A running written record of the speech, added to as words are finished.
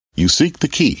You seek the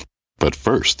key, but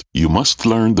first, you must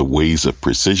learn the ways of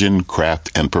precision, craft,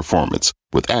 and performance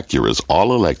with Acura's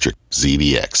all-electric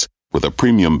ZDX. With a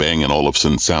premium Bang &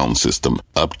 Olufsen sound system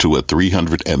up to a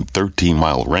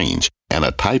 313-mile range and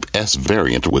a Type S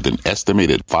variant with an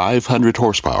estimated 500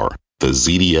 horsepower, the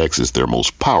ZDX is their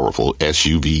most powerful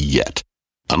SUV yet.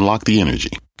 Unlock the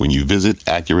energy when you visit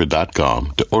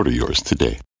Acura.com to order yours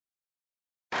today.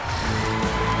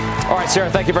 All right,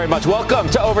 Sarah, thank you very much. Welcome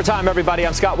to Overtime, everybody.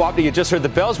 I'm Scott Wapner. You just heard the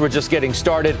bells. We're just getting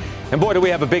started. And boy, do we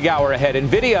have a big hour ahead.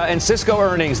 Nvidia and Cisco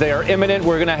earnings, they are imminent.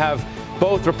 We're going to have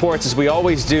both reports, as we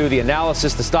always do, the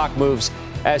analysis, the stock moves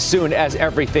as soon as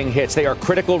everything hits. They are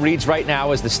critical reads right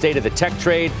now as the state of the tech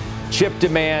trade, chip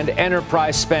demand,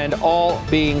 enterprise spend, all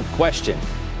being questioned.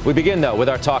 We begin, though, with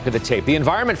our talk of the tape. The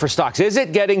environment for stocks, is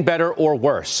it getting better or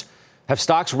worse? Have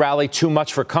stocks rallied too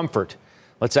much for comfort?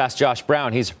 Let's ask Josh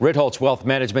Brown. He's Ritholtz Wealth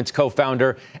Management's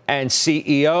co-founder and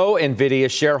CEO, Nvidia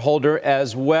shareholder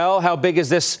as well. How big is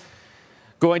this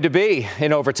going to be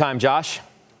in overtime, Josh?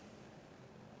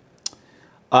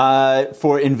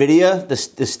 For Nvidia,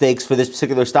 the stakes for this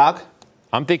particular stock?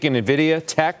 I'm thinking Nvidia,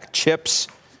 tech, chips,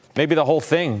 maybe the whole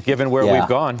thing, given where we've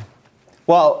gone.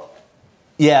 Well,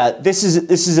 yeah, this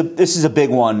is a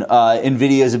big one.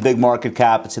 Nvidia is a big market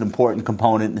cap. It's an important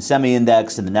component in the semi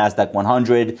index and the Nasdaq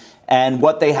 100. And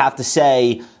what they have to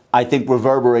say, I think,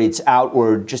 reverberates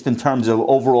outward just in terms of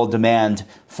overall demand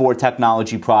for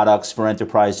technology products, for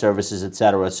enterprise services, et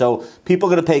cetera. So people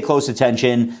are going to pay close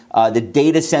attention. The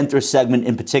data center segment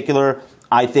in particular,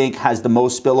 I think, has the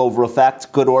most spillover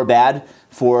effect, good or bad,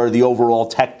 for the overall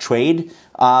tech trade.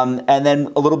 And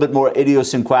then a little bit more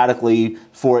idiosyncratically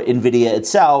for Nvidia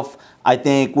itself, I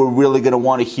think we're really going to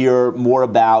want to hear more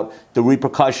about the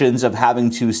repercussions of having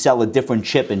to sell a different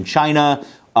chip in China.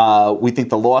 We think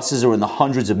the losses are in the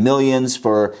hundreds of millions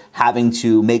for having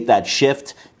to make that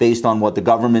shift based on what the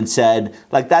government said.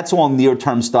 Like, that's all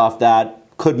near-term stuff that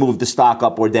could move the stock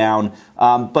up or down.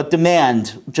 But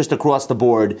demand, just across the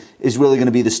board, is really going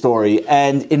to be the story.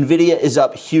 And Nvidia is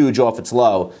up huge off its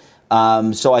low.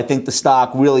 So I think the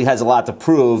stock really has a lot to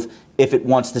prove if it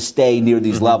wants to stay near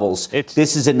these levels.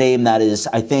 This is a name that is,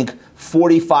 I think,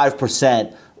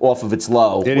 45% off of its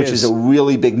low, which is a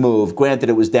really big move. Granted,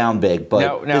 it was down big,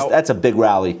 but that's a big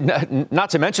rally. Not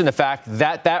to mention the fact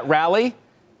that that rally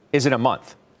is in a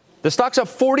month. The stock's up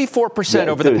 44%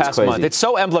 over the past month. It's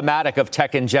so emblematic of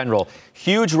tech in general.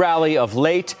 Huge rally of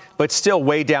late, but still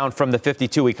way down from the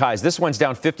 52-week highs. This one's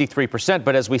down 53%,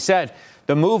 but as we said,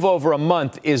 the move over a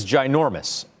month is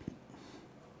ginormous.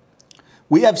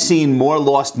 We have seen more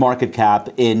lost market cap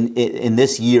in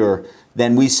this year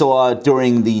than we saw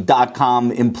during the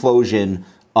dot-com implosion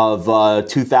of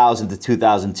 2000 to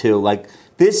 2002. Like,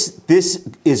 this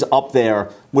is up there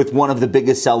with one of the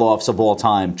biggest sell-offs of all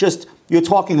time. Just, you're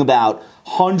talking about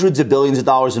hundreds of billions of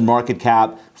dollars in market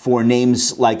cap for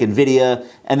names like Nvidia.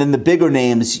 And then the bigger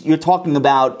names, you're talking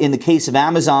about, in the case of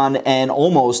Amazon and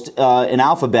almost in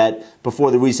Alphabet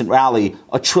before the recent rally,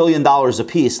 $1 trillion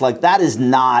apiece. Like, that is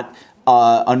not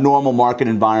a normal market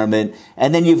environment.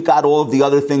 And then you've got all of the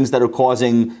other things that are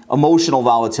causing emotional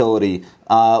volatility,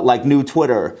 like new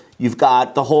Twitter. You've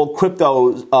got the whole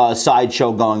crypto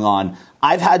sideshow going on.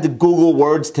 I've had to Google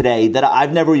words today that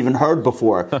I've never even heard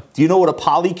before. Do you know what a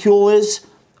polycule is?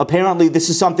 Apparently, this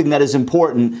is something that is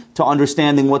important to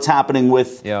understanding what's happening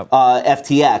with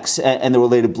FTX and the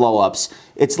related blowups.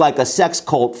 It's like a sex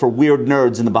cult for weird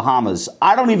nerds in the Bahamas.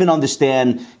 I don't even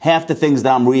understand half the things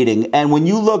that I'm reading. And when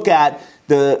you look at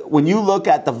the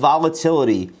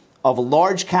volatility of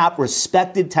large cap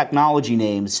respected technology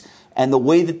names and the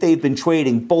way that they've been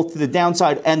trading both to the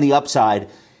downside and the upside,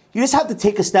 you just have to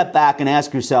take a step back and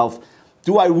ask yourself,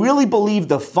 do I really believe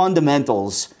the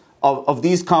fundamentals of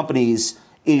these companies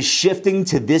is shifting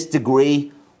to this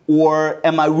degree, or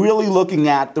am I really looking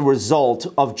at the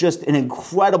result of just an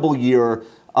incredible year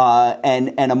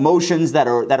and emotions that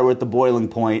are at the boiling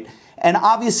point? And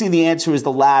obviously the answer is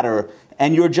the latter.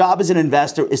 And your job as an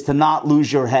investor is to not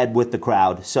lose your head with the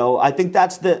crowd. So I think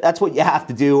that's what you have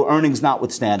to do, earnings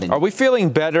notwithstanding. Are we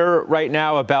feeling better right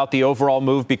now about the overall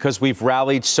move because we've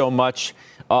rallied so much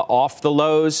off the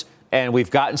lows and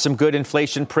we've gotten some good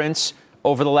inflation prints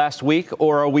over the last week?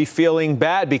 Or are we feeling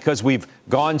bad because we've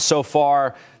gone so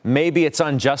far? Maybe it's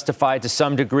unjustified to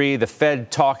some degree. The Fed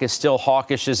talk is still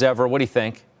hawkish as ever. What do you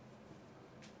think?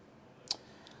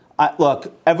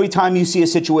 Look, every time you see a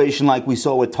situation like we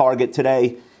saw with Target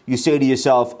today, you say to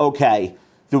yourself, okay,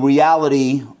 the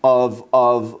reality of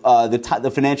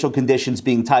the financial conditions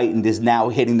being tightened is now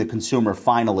hitting the consumer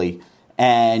finally.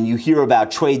 And you hear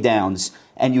about trade downs.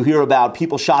 and you hear about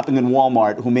people shopping in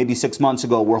Walmart who maybe 6 months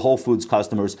ago were Whole Foods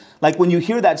customers. Like when you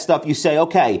hear that stuff, you say,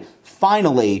 okay,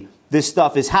 finally this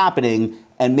stuff is happening,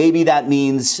 and maybe that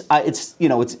means it's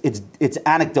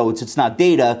anecdotes, it's not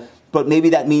data, but maybe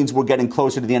that means we're getting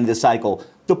closer to the end of the cycle.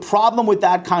 The problem with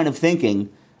that kind of thinking,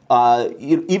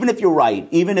 even if you're right,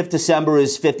 even if December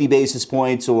is 50 basis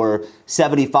points or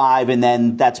 75, and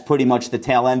then that's pretty much the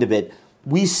tail end of it,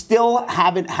 we still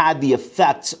haven't had the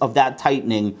effects of that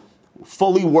tightening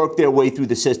fully work their way through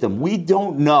the system. We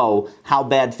don't know how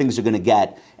bad things are going to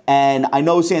get. And I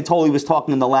know Santoli was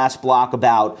talking in the last block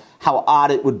about how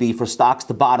odd it would be for stocks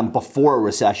to bottom before a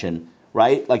recession,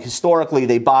 right? Like historically,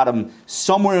 they bottom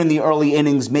somewhere in the early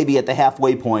innings, maybe at the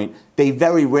halfway point. They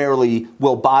very rarely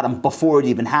will bottom before it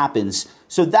even happens.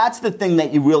 So that's the thing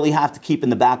that you really have to keep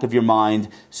in the back of your mind,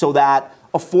 so that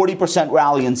a 40%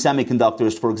 rally in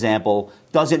semiconductors, for example,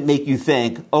 doesn't make you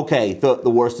think, okay, the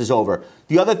worst is over.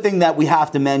 The other thing that we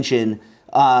have to mention,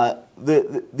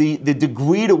 the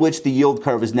degree to which the yield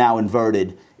curve is now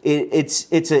inverted, it's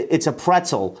a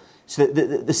pretzel. So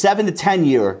the 7 to 10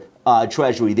 year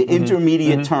Treasury, the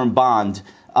intermediate term bond,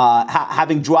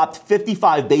 having dropped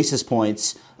 55 basis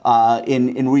points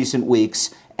in recent weeks,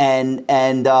 and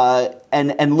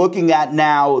looking at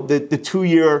now the 2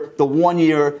 year, the 1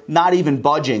 year, not even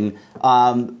budging.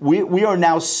 We are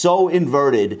now so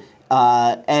inverted.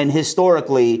 And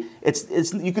historically,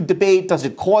 it's you could debate, does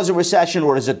it cause a recession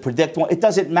or does it predict one? It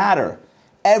doesn't matter.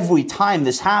 Every time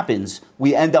this happens,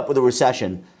 we end up with a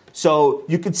recession. So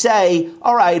you could say,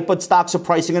 all right, but stocks are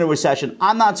pricing in a recession.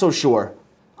 I'm not so sure.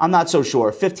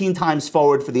 15 times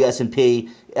forward for the S&P.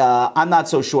 I'm not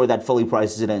so sure that fully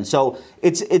prices it in. So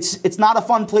it's not a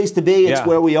fun place to be. It's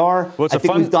where we are. Well, I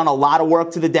think we've done a lot of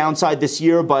work to the downside this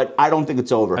year, but I don't think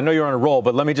it's over. I know you're on a roll,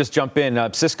 but let me just jump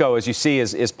in. Cisco, as you see,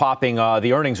 is popping.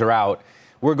 The earnings are out.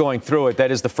 We're going through it. That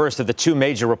is the first of the two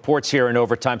major reports here in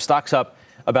overtime. Stocks up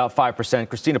about 5%.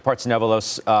 Christina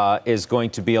Partsinevelos is going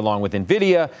to be along with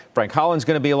Nvidia. Frank Holland's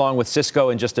going to be along with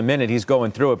Cisco in just a minute. He's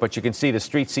going through it, but you can see the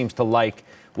street seems to like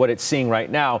what it's seeing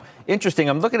right now. Interesting.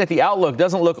 I'm looking at the outlook.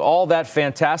 Doesn't look all that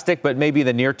fantastic, but maybe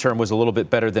the near term was a little bit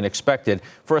better than expected.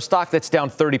 For a stock that's down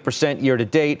 30% year to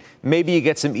date, maybe you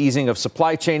get some easing of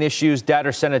supply chain issues.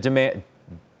 Data center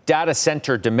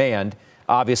demand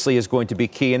obviously is going to be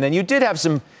key. And then you did have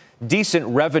some decent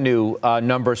revenue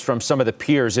numbers from some of the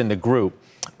peers in the group.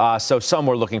 So some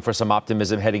were looking for some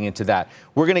optimism heading into that.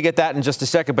 We're going to get that in just a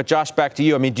second. But, Josh, back to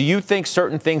you. I mean, do you think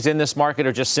certain things in this market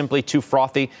are just simply too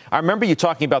frothy? I remember you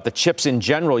talking about the chips in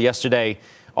general yesterday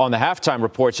on the halftime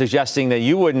report, suggesting that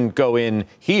you wouldn't go in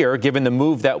here, given the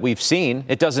move that we've seen.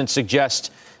 It doesn't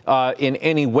suggest in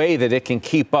any way that it can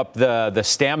keep up the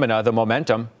stamina, the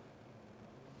momentum.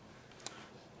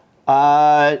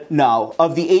 No.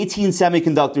 Of the 18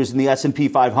 semiconductors in the S&P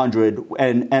 500,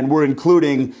 and we're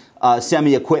including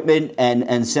semi-equipment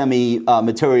and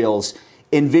semi-materials,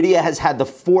 Nvidia has had the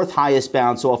fourth highest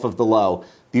bounce off of the low.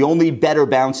 The only better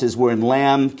bounces were in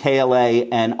Lam, KLA,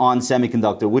 and ON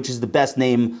Semiconductor, which is the best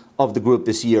name of the group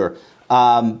this year.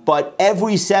 But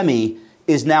every semi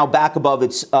is now back above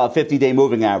its 50-day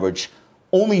moving average.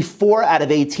 Only 4 out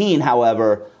of 18,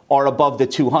 however, are above the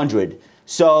 200.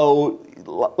 So,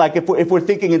 like if we're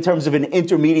thinking in terms of an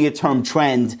intermediate term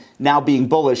trend now being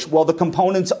bullish, well, the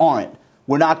components aren't.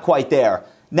 We're not quite there.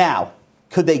 Now,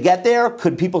 could they get there?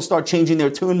 Could people start changing their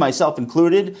tune, myself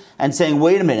included, and saying,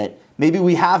 wait a minute, maybe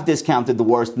we have discounted the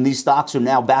worst and these stocks are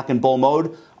now back in bull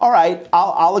mode? All right,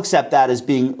 I'll accept that as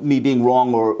being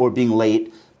wrong or being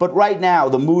late. But right now,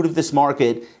 the mood of this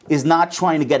market is not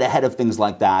trying to get ahead of things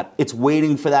like that. It's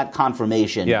waiting for that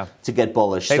confirmation to get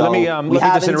bullish. Hey, so let me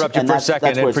just interrupt you for a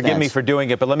second, and forgive me for doing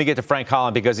it, but let me get to Frank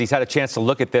Holland because he's had a chance to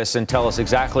look at this and tell us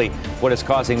exactly what is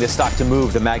causing this stock to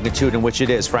move, the magnitude in which it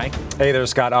is. Frank? Hey there,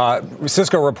 Scott.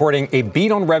 Cisco reporting a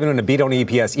beat on revenue and a beat on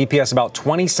EPS. EPS about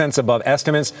 20 cents above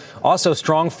estimates. Also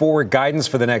strong forward guidance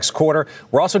for the next quarter.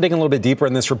 We're also digging a little bit deeper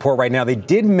in this report right now. They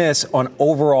did miss on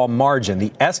overall margin.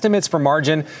 The estimates for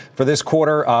margin for this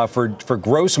quarter, for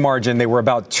gross margin, they were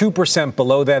about 2%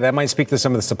 below that. That might speak to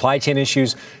some of the supply chain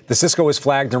issues the Cisco has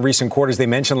flagged in recent quarters. They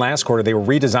mentioned last quarter they were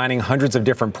redesigning hundreds of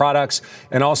different products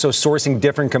and also sourcing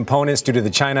different components due to the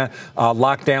China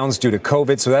lockdowns due to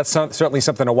COVID. So that's certainly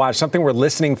something to watch, something we're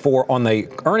listening for on the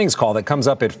earnings call that comes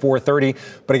up at 4:30.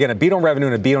 But again, a beat on revenue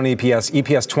and a beat on EPS.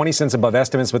 EPS 20 cents above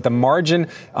estimates, but the margin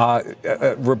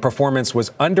performance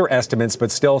was under estimates,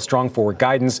 but still strong forward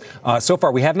guidance. So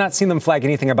far, we have not seen them flag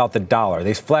anything about the dollar.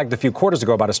 They flagged a few quarters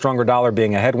ago about about a stronger dollar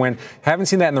being a headwind. Haven't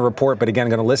seen that in the report, but again,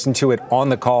 going to listen to it on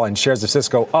the call, and shares of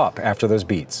Cisco up after those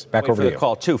beats. Back over to you. The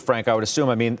call too, Frank, I would assume.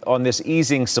 I mean, on this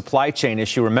easing supply chain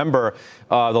issue, remember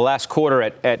the last quarter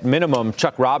at minimum,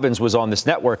 Chuck Robbins was on this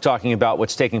network talking about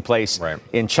what's taking place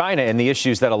in China and the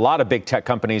issues that a lot of big tech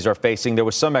companies are facing. There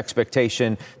was some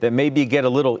expectation that maybe get a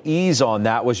little ease on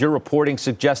that. Was your reporting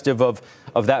suggestive of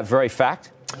that very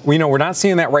fact? Well, we're not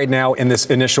seeing that right now in this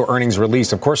initial earnings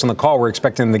release. Of course, on the call, we're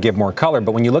expecting them to give more color.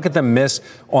 But when you look at the miss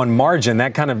on margin,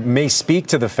 that kind of may speak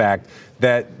to the fact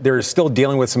that they're still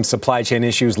dealing with some supply chain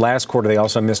issues. Last quarter, they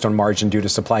also missed on margin due to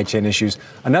supply chain issues.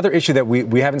 Another issue that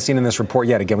we haven't seen in this report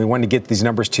yet, again, we wanted to get these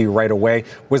numbers to you right away,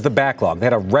 was the backlog. They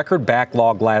had a record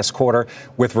backlog last quarter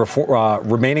with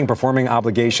remaining performing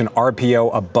obligation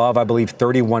RPO above, I believe,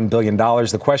 $31 billion.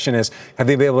 The question is, have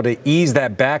they been able to ease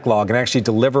that backlog and actually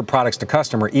deliver products to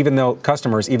customers, even though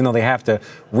they have to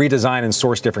redesign and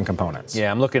source different components?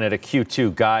 Yeah, I'm looking at a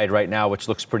Q2 guide right now, which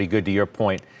looks pretty good to your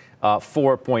point.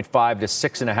 4.5 to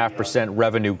 6.5%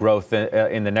 revenue growth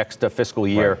in the next fiscal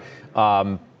year.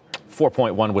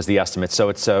 4.1 was the estimate, so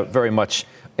it's very much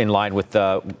in line with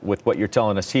what you're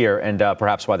telling us here, and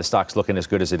perhaps why the stock's looking as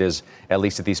good as it is, at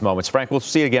least at these moments. Frank, we'll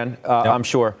see you again, I'm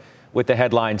sure, with the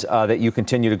headlines that you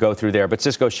continue to go through there. But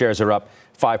Cisco shares are up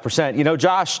 5%.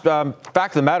 Josh, fact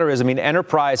of the matter is,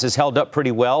 enterprise has held up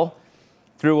pretty well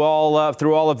through all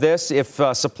of this.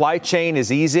 If supply chain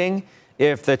is easing,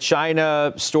 if the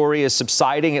China story is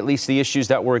subsiding, at least the issues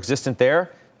that were existent there,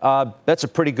 that's a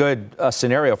pretty good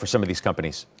scenario for some of these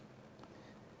companies.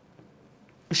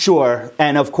 Sure.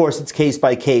 And of course, it's case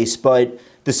by case, but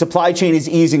the supply chain is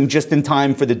easing just in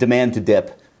time for the demand to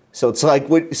dip. So it's like,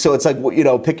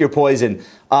 pick your poison.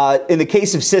 In the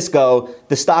case of Cisco,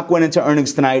 the stock went into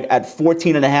earnings tonight at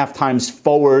 14.5 times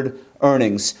forward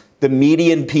earnings. The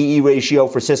median PE ratio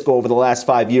for Cisco over the last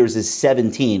 5 years is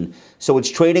 17. So it's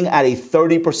trading at a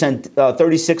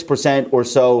 36% or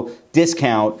so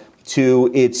discount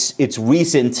to its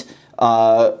recent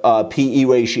PE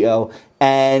ratio.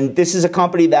 And this is a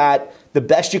company that the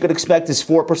best you could expect is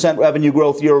 4% revenue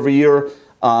growth year over year.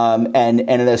 And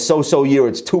in a so-so year,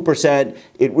 it's 2%.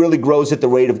 It really grows at the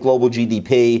rate of global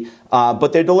GDP,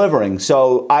 but they're delivering.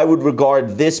 So I would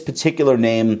regard this particular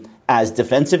name as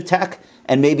defensive tech.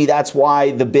 And maybe that's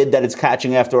why the bid that it's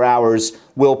catching after hours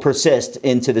will persist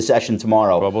into the session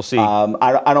tomorrow. Well, we'll see.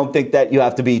 I don't think that you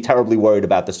have to be terribly worried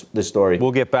about this story.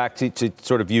 We'll get back to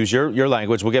sort of use your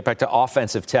language. We'll get back to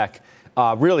offensive tech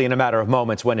really in a matter of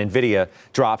moments when Nvidia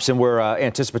drops. And we're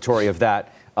anticipatory of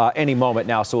that any moment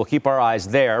now. So we'll keep our eyes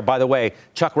there. By the way,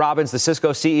 Chuck Robbins, the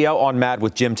Cisco CEO, on Mad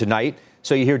with Jim tonight.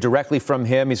 So you hear directly from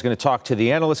him. He's going to talk to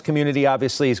the analyst community,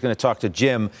 obviously. He's going to talk to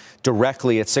Jim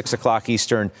directly at 6 o'clock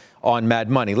Eastern on Mad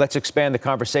Money. Let's expand the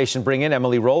conversation. Bring in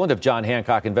Emily Rowland of John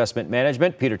Hancock Investment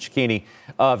Management, Peter Cicchini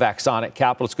of Axonic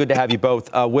Capital. It's good to have you both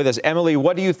with us. Emily,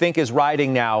 what do you think is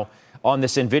riding now on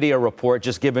this Nvidia report,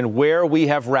 just given where we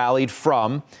have rallied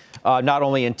from, not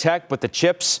only in tech, but the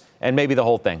chips and maybe the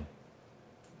whole thing?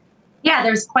 Yeah,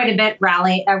 there's quite a bit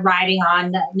riding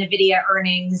on Nvidia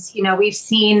earnings. We've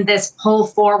seen this pull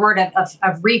forward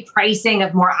of repricing,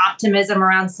 of more optimism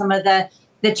around some of the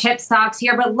chip stocks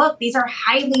here. But look, these are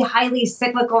highly, highly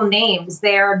cyclical names.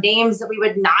 They are names that we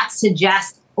would not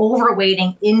suggest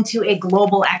overweighting into a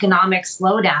global economic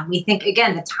slowdown. We think,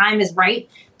 again, the time is right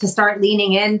to start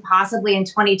leaning in, possibly in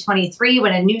 2023,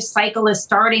 when a new cycle is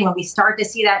starting, when we start to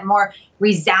see that more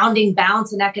resounding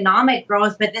bounce in economic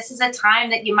growth. But this is a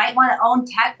time that you might want to own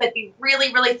tech, but be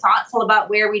really, really thoughtful about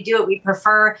where we do it. We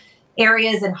prefer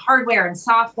areas in hardware and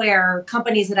software,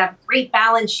 companies that have great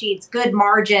balance sheets, good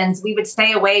margins. We would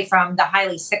stay away from the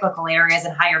highly cyclical areas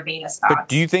and higher beta stocks. But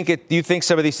do you think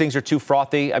some of these things are too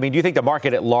frothy? Do you think the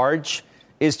market at large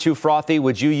is too frothy?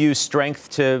 Would you use strength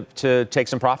to take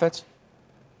some profits?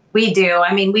 We do.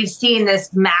 We've seen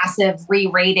this massive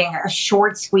re-rating, a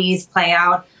short squeeze play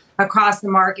out across the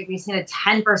market. We've seen a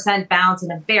 10% bounce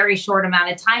in a very short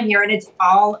amount of time here, and it's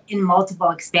all in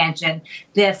multiple expansion.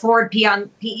 The forward PE on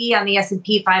the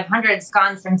S&P 500 has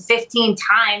gone from 15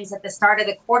 times at the start of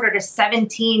the quarter to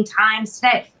 17 times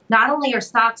today. Not only are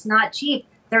stocks not cheap,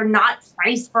 they're not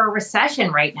priced for a recession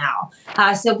right now.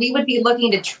 So we would be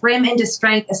looking to trim into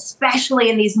strength, especially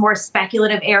in these more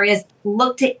speculative areas.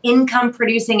 Look to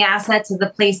income-producing assets as the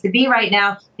place to be right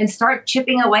now and start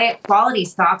chipping away at quality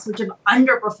stocks, which have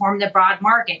underperformed the broad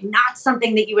market. Not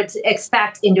something that you would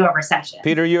expect into a recession.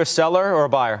 Peter, are you a seller or a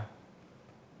buyer?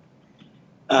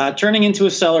 Turning into a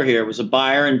seller here. It was a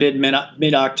buyer in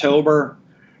mid-October.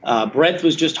 Breadth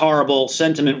was just horrible.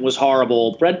 Sentiment was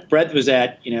horrible. Breadth was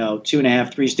at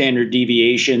 2.5, 3 standard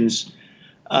deviations.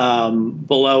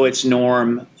 below its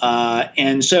norm.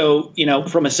 And so,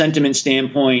 from a sentiment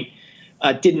standpoint,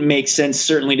 it didn't make sense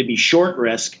certainly to be short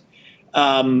risk.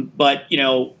 But,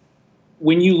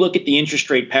 when you look at the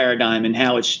interest rate paradigm and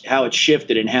how it's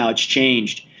shifted and how it's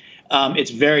changed,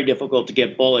 it's very difficult to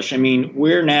get bullish. I mean,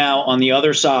 we're now on the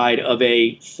other side of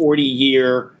a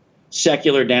 40-year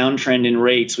secular downtrend in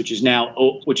rates, which is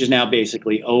now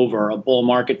basically over, a bull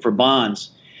market for bonds.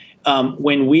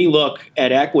 When we look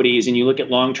at equities and you look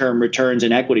at long-term returns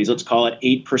in equities, let's call it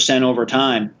 8% over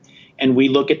time, and we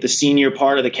look at the senior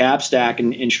part of the cap stack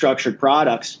in structured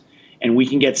products, and we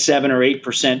can get 7 or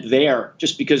 8% there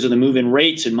just because of the move in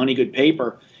rates and money good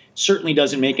paper, certainly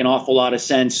doesn't make an awful lot of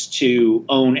sense to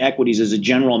own equities as a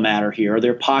general matter here. Are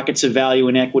there pockets of value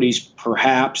in equities?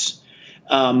 Perhaps.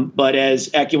 But as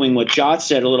echoing what Jot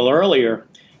said a little earlier,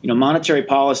 monetary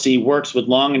policy works with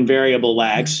long and variable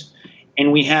lags,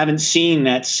 and we haven't seen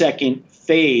that second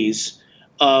phase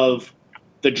of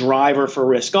the driver for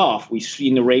risk off. We've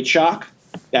seen the rate shock.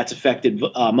 That's affected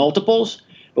multiples.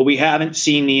 But we haven't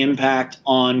seen the impact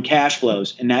on cash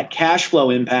flows. And that cash flow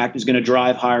impact is going to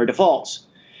drive higher defaults.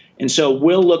 And so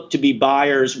we'll look to be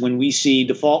buyers when we see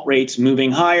default rates moving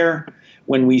higher,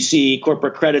 when we see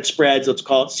corporate credit spreads, let's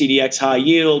call it CDX high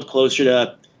yield, closer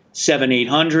to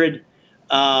 700-800.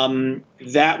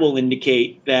 That will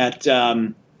indicate that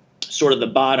sort of the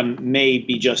bottom may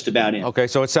be just about in. Okay,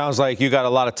 so it sounds like you got a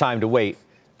lot of time to wait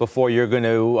before you're going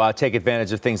to take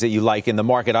advantage of things that you like in the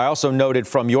market. I also noted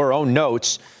from your own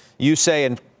notes, you say,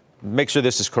 and make sure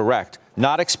this is correct,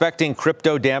 not expecting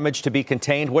crypto damage to be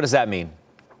contained. What does that mean?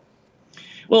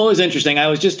 Well, it was interesting. I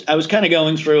was kind of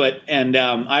going through it, and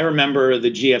I remember the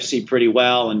GFC pretty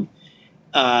well. And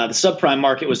the subprime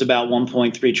market was about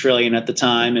 1.3 trillion at the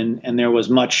time, and there was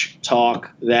much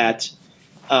talk that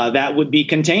that would be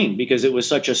contained because it was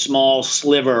such a small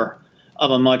sliver of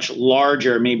a much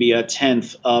larger, maybe a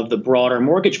tenth of the broader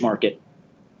mortgage market.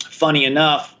 Funny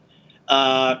enough,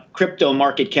 crypto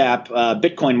market cap,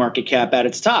 Bitcoin market cap at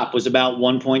its top was about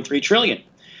 1.3 trillion.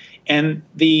 And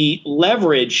the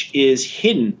leverage is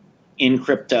hidden in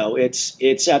crypto.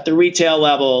 It's at the retail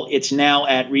level. It's now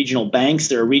at regional banks.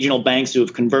 There are regional banks who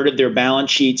have converted their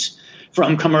balance sheets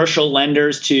from commercial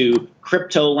lenders to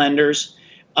crypto lenders.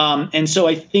 And so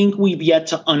I think we've yet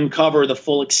to uncover the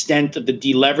full extent of the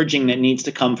deleveraging that needs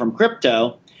to come from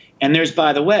crypto. And there's,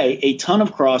 by the way, a ton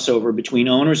of crossover between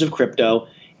owners of crypto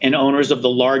and owners of the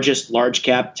largest large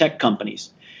cap tech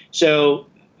companies. So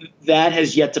that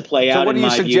has yet to play out. So what are you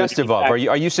suggestive of? Are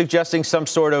you you suggesting some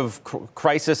sort of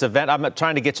crisis event? I'm not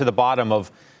trying to get to the bottom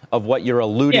of what you're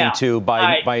alluding to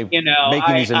by making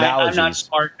these analogies. I'm not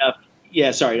smart enough.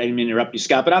 Yeah, sorry, I didn't mean to interrupt you,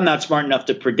 Scott, but I'm not smart enough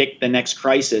to predict the next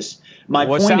crisis. My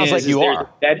point sounds is, like you are.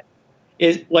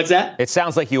 What's that? It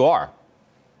sounds like you are.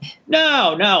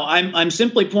 No. I'm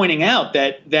simply pointing out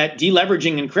that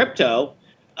deleveraging in crypto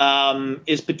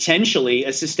is potentially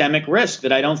a systemic risk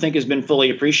that I don't think has been fully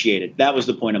appreciated. That was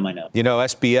the point of my note.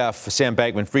 SBF, Sam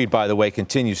Bankman-Fried, by the way,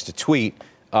 continues to tweet.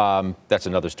 That's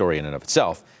another story in and of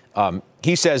itself.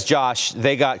 He says, Josh,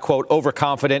 they got, quote,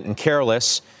 overconfident and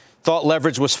careless. Thought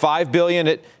leverage was $5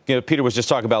 billion. Peter was just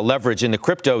talking about leverage in the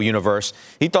crypto universe.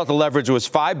 He thought the leverage was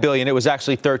 $5 billion. It was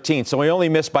actually 13. So we only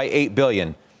missed by $8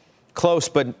 billion. Close,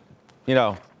 but,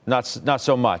 not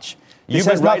so much. You've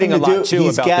been writing a lot, too,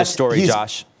 about this story,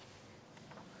 Josh.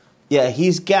 Yeah,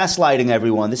 he's gaslighting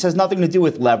everyone. This has nothing to do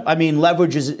with leverage. I mean,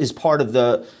 leverage is part of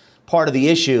the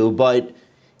issue, but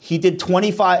he did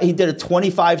a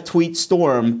 25 tweet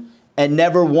storm and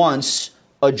never once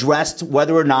addressed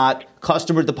whether or not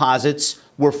customer deposits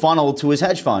were funneled to his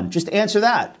hedge fund. Just answer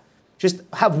that. Just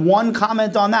have one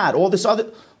comment on that. All this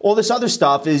other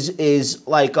stuff is just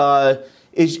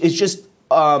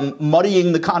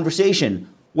muddying the conversation.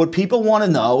 What people want to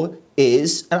know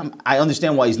is, and I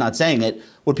understand why he's not saying it.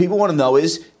 What people want to know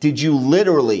is, did you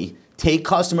literally take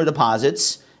customer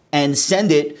deposits and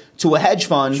send it to a hedge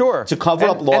fund to cover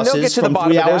up losses from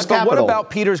 3 Hours Capital? But what about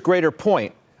Peter's greater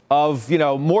point of,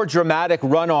 more dramatic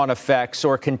run-on effects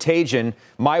or contagion?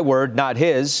 My word, not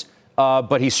his,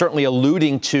 but he's certainly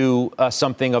alluding to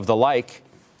something of the like.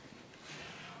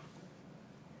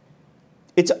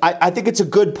 I think it's a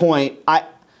good point.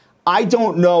 I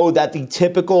don't know that the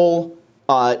typical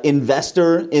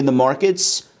investor in the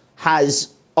markets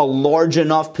has a large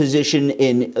enough position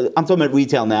I'm talking about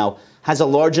retail now, has a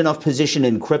large enough position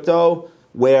in crypto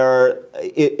where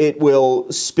it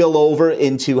will spill over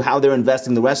into how they're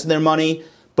investing the rest of their money.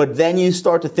 But then you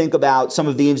start to think about some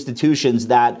of the institutions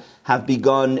that have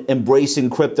begun embracing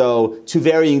crypto to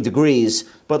varying degrees.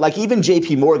 But like even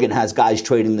JP Morgan has guys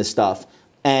trading this stuff.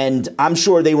 And I'm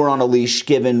sure they were on a leash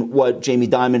given what Jamie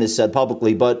Dimon has said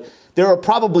publicly. But there are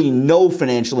probably no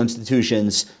financial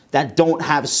institutions that don't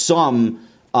have some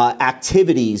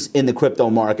activities in the crypto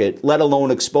market, let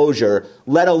alone exposure,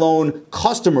 let alone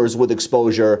customers with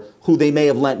exposure who they may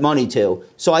have lent money to.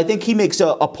 So I think he makes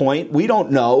a point. We don't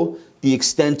know the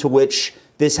extent to which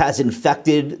this has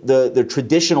infected the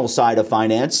traditional side of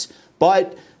finance.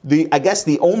 But I guess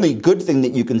the only good thing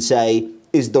that you can say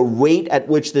is the rate at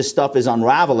which this stuff is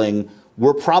unraveling.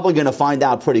 We're probably going to find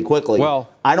out pretty quickly. Well,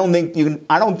 I don't think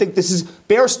this is.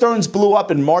 Bear Stearns blew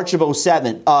up in March of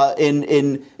 07,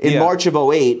 in March of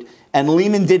 08, and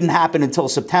Lehman didn't happen until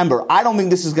September. I don't think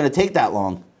this is going to take that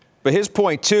long. But his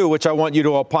point, too, which I want you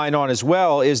to opine on as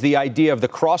well, is the idea of the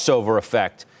crossover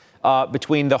effect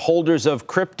between the holders of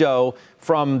crypto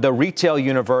from the retail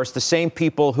universe, the same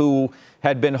people who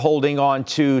had been holding on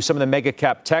to some of the mega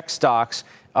cap tech stocks.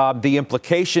 The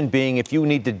implication being if you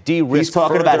need to de-risk. He's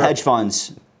talking about hedge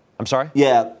funds. I'm sorry?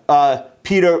 Yeah.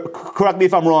 Peter, correct me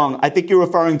if I'm wrong. I think you're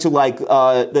referring to like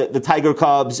the Tiger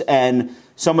Cubs and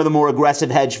some of the more aggressive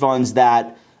hedge funds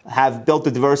that have built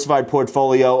a diversified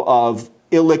portfolio of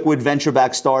illiquid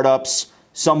venture-backed startups,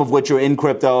 some of which are in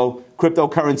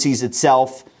cryptocurrencies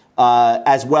itself,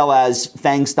 as well as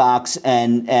FANG stocks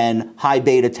and high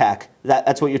beta tech.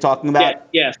 That's what you're talking about?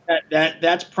 Yes,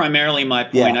 that's primarily my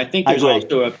point. Yeah, I think there's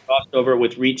also a crossover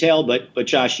with retail, but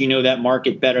Josh, you know that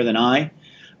market better than I.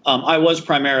 I was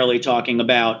primarily talking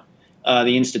about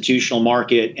the institutional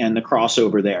market and the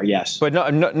crossover there, yes. But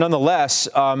nonetheless,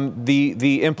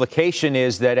 the implication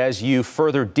is that as you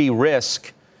further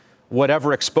de-risk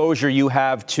whatever exposure you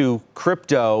have to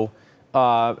crypto, you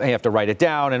have to write it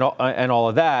down and all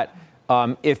of that.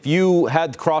 If you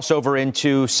had crossover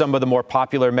into some of the more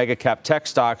popular mega cap tech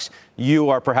stocks, you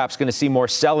are perhaps going to see more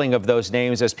selling of those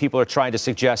names as people are trying to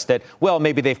suggest that, well,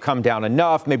 maybe they've come down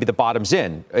enough. Maybe the bottom's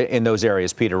in those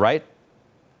areas, Peter, right?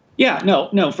 Yeah,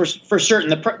 no, for certain.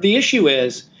 The issue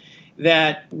is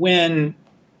that when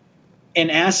an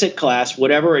asset class,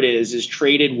 whatever it is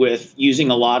traded with using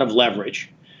a lot of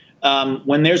leverage,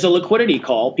 when there's a liquidity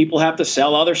call, people have to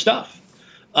sell other stuff.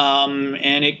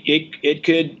 And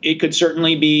it could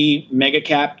certainly be mega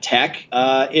cap tech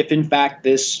if in fact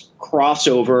this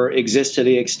crossover exists to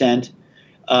the extent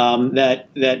that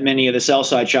many of the sell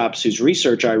side shops whose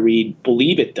research I read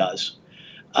believe it does.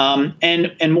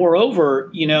 And moreover,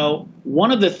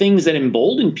 one of the things that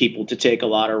emboldened people to take a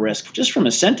lot of risk, just from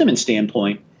a sentiment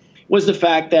standpoint, was the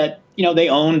fact that they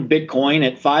owned Bitcoin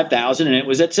at 5,000 and it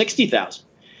was at 60,000.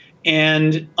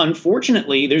 And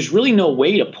unfortunately, there's really no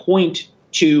way to point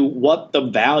to what the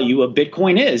value of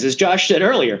Bitcoin is. As Josh said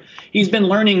earlier, he's been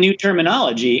learning new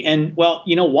terminology. And, well,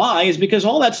 why? Is because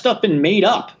all that stuff been made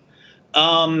up.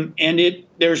 And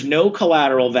there's no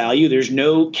collateral value. There's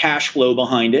no cash flow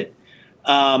behind it.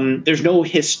 There's no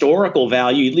historical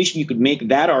value. At least you could make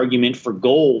that argument for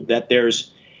gold, that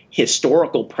there's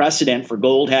historical precedent for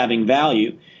gold having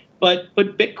value. But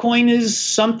Bitcoin is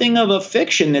something of a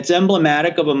fiction that's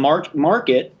emblematic of a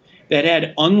market that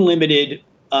had unlimited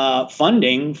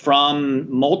funding from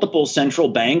multiple central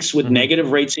banks with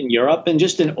negative rates in Europe and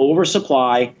just an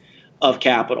oversupply of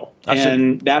capital.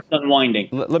 And that's unwinding.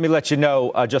 Let me let you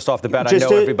know just off the bat. I know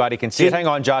everybody can see it. Hang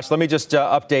on, Josh. Let me just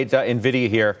update Nvidia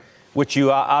here, which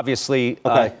you obviously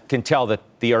can tell that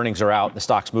the earnings are out. The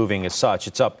stock's moving as such.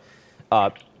 It's up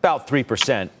about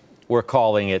 3%. We're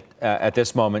calling it at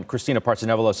this moment. Christina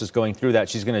Partsinevelos is going through that.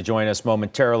 She's going to join us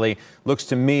momentarily. Looks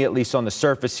to me, at least on the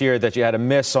surface here, that you had a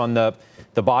miss on the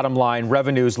bottom line.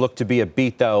 Revenues look to be a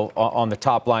beat, though, on the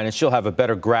top line, and she'll have a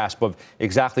better grasp of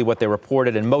exactly what they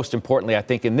reported. And most importantly, I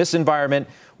think in this environment,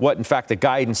 what, in fact, the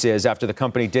guidance is after the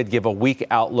company did give a weak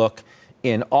outlook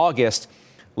in August.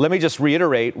 Let me just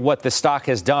reiterate what the stock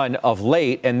has done of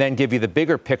late and then give you the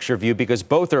bigger picture view, because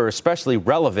both are especially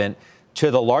relevant to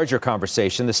the larger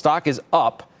conversation. The stock is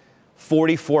up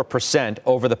 44%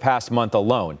 over the past month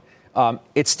alone.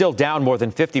 It's still down more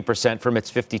than 50% from its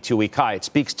 52-week high. It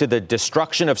speaks to the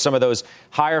destruction of some of those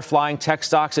higher flying tech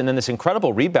stocks and then this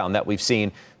incredible rebound that we've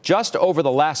seen just over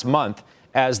the last month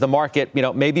as the market,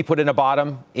 maybe put in a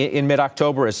bottom in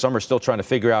mid-October, as some are still trying to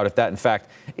figure out if that, in fact,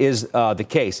 is the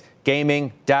case.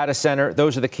 Gaming, data center,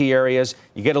 those are the key areas.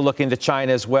 You get a look into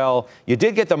China as well. You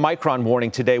did get the Micron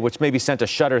warning today, which maybe sent a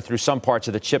shudder through some parts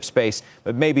of the chip space,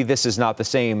 but maybe this is not the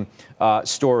same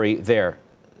story there.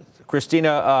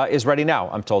 Christina is ready now,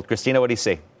 I'm told. Christina, what do you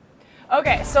see?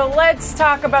 Okay, so let's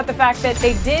talk about the fact that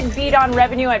they did beat on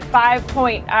revenue at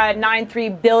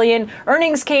 $5.93 billion.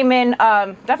 Earnings came in,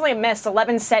 definitely a miss,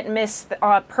 11-cent miss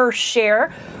per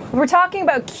share. We're talking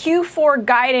about Q4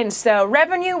 guidance, though.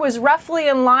 Revenue was roughly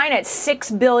in line at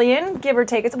 $6 billion, give or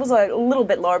take. It was a little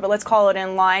bit lower, but let's call it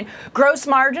in line. Gross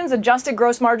margins, adjusted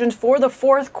gross margins for the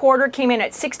fourth quarter came in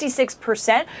at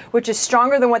 66%, which is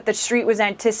stronger than what the street was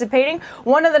anticipating.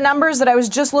 One of the numbers that I was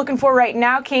just looking for right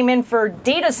now came in for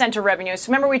data center revenue.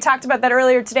 So remember, we talked about that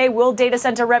earlier today. Will data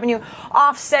center revenue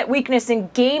offset weakness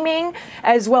in gaming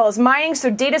as well as mining?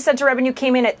 So data center revenue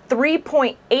came in at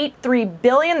 $3.83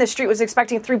 billion. The street was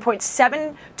expecting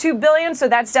 $3.72 billion. So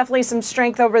that's definitely some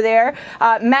strength over there.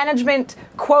 Management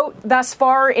quote thus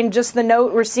far in just the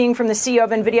note we're seeing from the CEO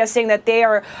of Nvidia saying that they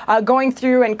are going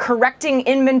through and correcting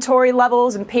inventory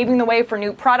levels and paving the way for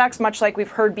new products, much like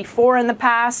we've heard before in the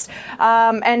past.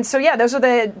 And so, yeah, those are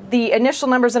the initial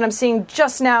numbers that I'm seeing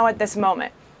just now at this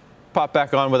moment. Pop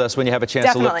back on with us when you have a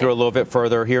chance to look through a little bit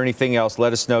further. Hear anything else,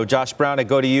 let us know. Josh Brown, I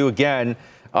go to you again.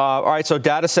 All right, so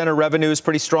data center revenue is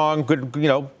pretty strong, good,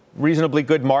 reasonably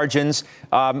good margins.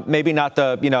 Maybe not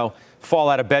the, fall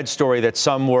out of bed story that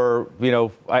some were,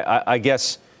 I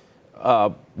guess,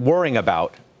 worrying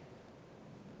about.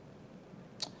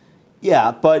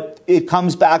 Yeah, but it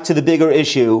comes back to the bigger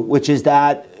issue, which is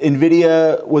that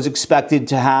Nvidia was expected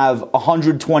to have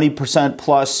 120%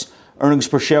 plus earnings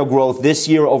per share growth this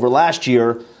year over last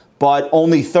year, but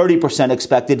only 30%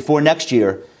 expected for next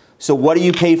year. So what do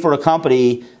you pay for a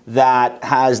company that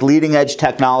has leading edge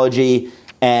technology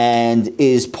and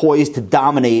is poised to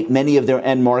dominate many of their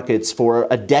end markets for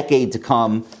a decade to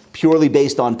come, purely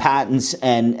based on patents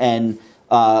and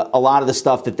a lot of the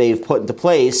stuff that they've put into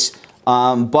place,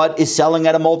 but is selling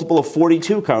at a multiple of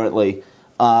 42 currently?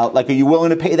 Are you willing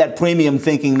to pay that premium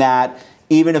thinking that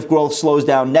even if growth slows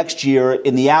down next year,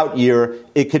 in the out year,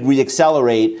 it could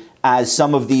reaccelerate as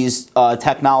some of these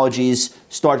technologies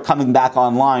start coming back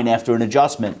online after an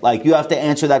adjustment? You have to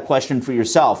answer that question for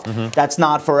yourself. Mm-hmm. That's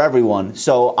not for everyone.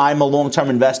 So I'm a long-term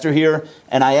investor here,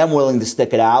 and I am willing to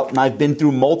stick it out. And I've been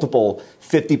through multiple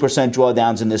 50%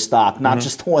 drawdowns in this stock, not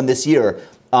just one this year.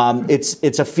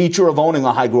 It's a feature of owning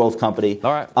a high-growth company.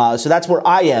 All right. So that's where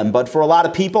I am. But for a lot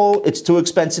of people, it's too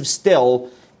expensive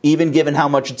still, even given how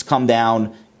much it's come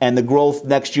down. And the growth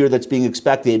next year that's being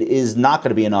expected is not going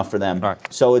to be enough for them. All right.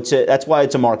 So that's why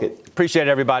it's a market. Appreciate it,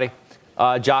 everybody.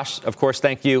 Josh, of course,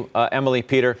 thank you. Emily,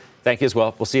 Peter, thank you as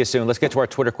well. We'll see you soon. Let's get to our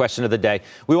Twitter question of the day.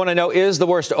 We want to know, is the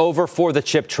worst over for the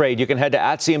chip trade? You can head to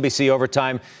 @CNBC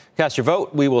Overtime. Cast your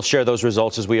vote. We will share those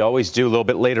results as we always do a little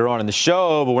bit later on in the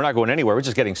show, but we're not going anywhere. We're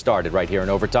just getting started right here in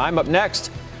Overtime. Up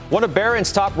next, one of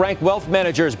Barron's top-ranked wealth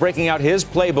managers breaking out his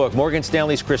playbook. Morgan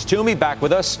Stanley's Chris Toomey back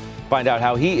with us. Find out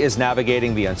how he is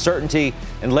navigating the uncertainty.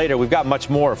 And later, we've got much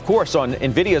more, of course, on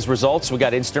Nvidia's results. We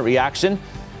got instant reaction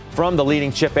from the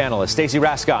leading chip analyst. Stacy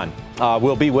Rasgon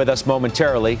will be with us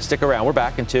momentarily. Stick around. We're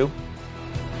back in 2.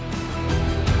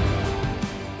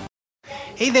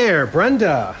 Hey there,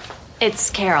 Brenda. It's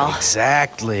Carol.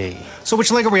 Exactly. So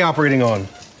which leg are we operating on?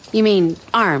 You mean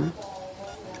arm?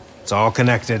 It's all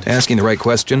connected. Asking the right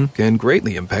question can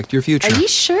greatly impact your future. Are you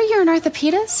sure you're an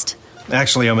orthopedist?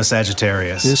 Actually, I'm a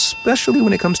Sagittarius. Especially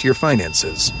when it comes to your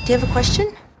finances. Do you have a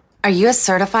question? Are you a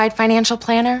certified financial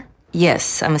planner?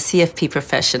 Yes, I'm a CFP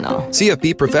professional.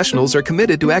 CFP professionals are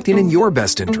committed to acting in your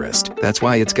best interest. That's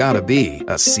why it's gotta be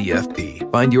a CFP.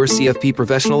 Find your CFP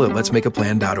professional at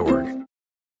letsmakeaplan.org.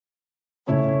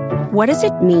 What does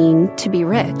it mean to be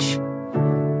rich?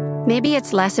 Maybe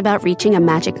it's less about reaching a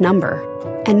magic number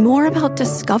and more about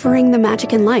discovering the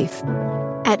magic in life.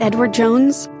 At Edward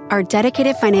Jones, our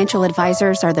dedicated financial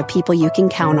advisors are the people you can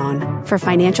count on for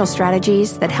financial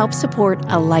strategies that help support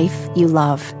a life you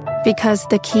love. Because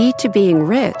the key to being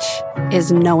rich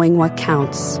is knowing what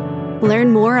counts.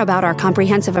 Learn more about our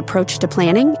comprehensive approach to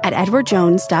planning at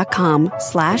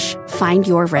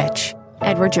edwardjones.com/findyourrich.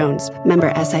 Edward Jones,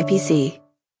 member SIPC.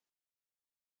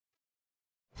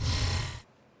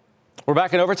 We're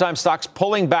back in Overtime. Stocks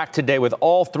pulling back today with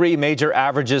all 3 major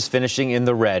averages finishing in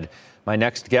the red. My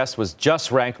next guest was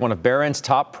just ranked one of Barron's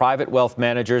top private wealth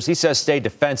managers. He says stay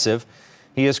defensive.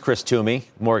 He is Chris Toomey,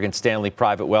 Morgan Stanley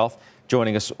Private Wealth,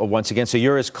 joining us once again. So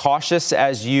you're as cautious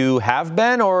as you have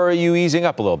been, or are you easing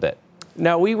up a little bit?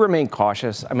 No, we remain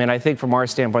cautious. I mean, I think from our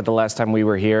standpoint, the last time we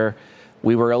were here,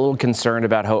 we were a little concerned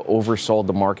about how oversold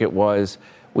the market was.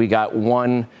 We got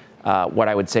one, what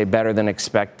I would say, better than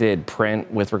expected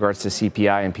print with regards to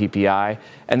CPI and PPI,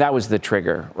 and that was the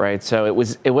trigger, right? So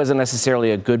it wasn't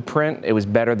necessarily a good print. It was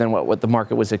better than what the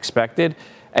market was expected,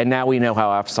 and now we know how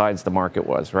offsides the market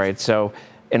was, right? So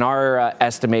In our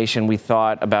estimation, we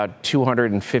thought about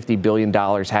 $250 billion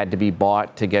had to be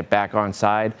bought to get back on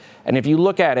side. And if you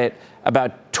look at it,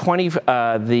 about 20,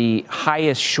 the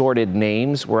highest shorted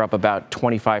names were up about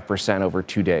 25% over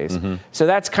 2 days. So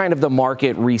that's kind of the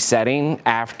market resetting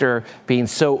after being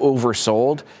so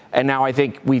oversold. And now I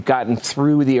think we've gotten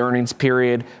through the earnings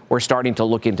period. We're starting to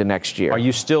look into next year. Are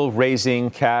you still raising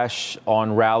cash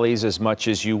on rallies as much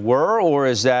as you were, or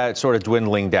is that sort of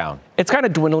dwindling down? It's kind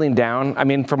of dwindling down. I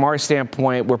mean, from our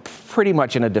standpoint, we're pretty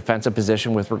much in a defensive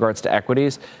position with regards to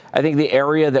equities. I think the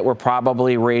area that we're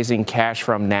probably raising cash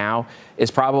from now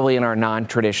is probably in our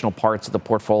non-traditional parts of the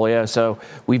portfolio. So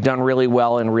we've done really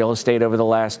well in real estate over the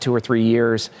last 2 or 3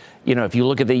 years. You know, if you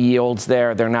look at the yields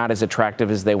there, they're not as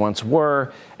attractive as they once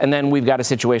were. And then we've got a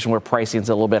situation where pricing is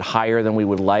a little bit higher than we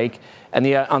would like. And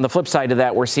on the flip side of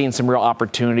that, we're seeing some real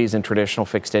opportunities in traditional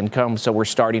fixed income. So we're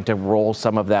starting to roll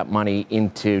some of that money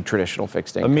into traditional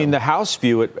fixed income. I mean, the house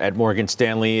view at Morgan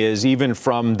Stanley is, even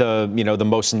from the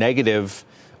most negative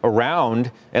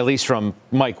around, at least from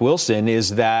Mike Wilson,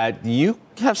 is that you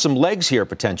have some legs here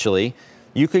potentially.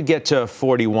 You could get to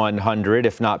 4,100,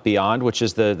 if not beyond, which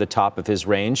is the top of his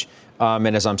range.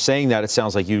 And as I'm saying that, it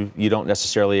sounds like you don't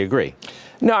necessarily agree.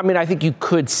 No, I mean, I think you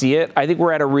could see it. I think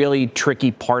we're at a really tricky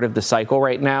part of the cycle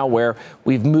right now where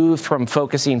we've moved from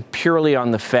focusing purely on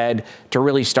the Fed to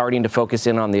really starting to focus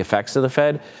in on the effects of the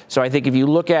Fed. So I think if you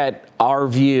look at our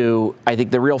view, I think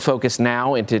the real focus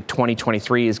now into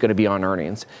 2023 is going to be on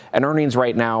earnings. And earnings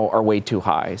right now are way too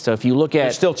high. So if you look at...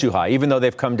 They're still too high, even though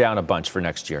they've come down a bunch for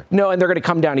next year. No, and they're going to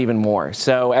come down even more.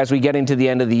 So as we get into the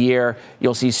end of the year,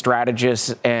 you'll see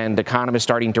strategists and economists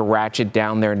starting to ratchet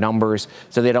down their numbers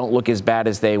so they don't look as bad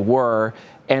as they were.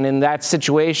 And in that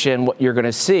situation, what you're going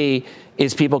to see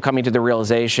is people coming to the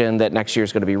realization that next year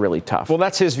is going to be really tough. Well,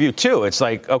 that's his view, too. It's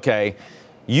like, okay,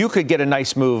 you could get a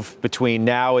nice move between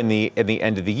now and the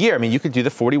end of the year. I mean, you could do the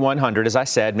 4,100, as I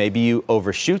said. Maybe you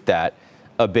overshoot that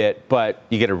a bit, but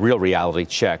you get a real reality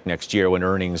check next year when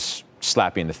earnings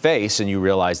slap you in the face and you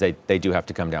realize they do have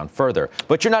to come down further.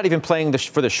 But you're not even playing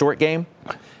for the short game?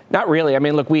 Not really. I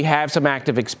mean, look, we have some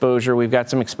active exposure. We've got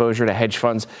some exposure to hedge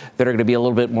funds that are going to be a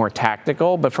little bit more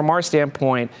tactical. But from our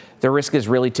standpoint, the risk is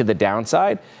really to the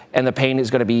downside, and the pain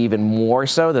is going to be even more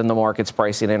so than the market's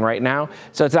pricing in right now.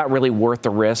 So it's not really worth the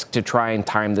risk to try and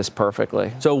time this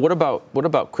perfectly. So what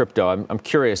about crypto? I'm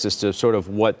curious as to sort of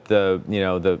what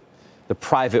the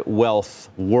private wealth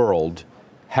world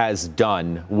has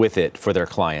done with it for their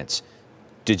clients.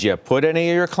 Did you put any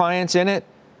of your clients in it?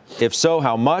 If so,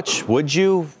 how much? Would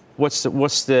you? What's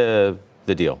the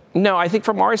deal? No, I think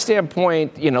from our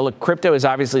standpoint, look, crypto is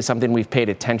obviously something we've paid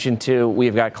attention to.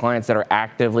 We've got clients that are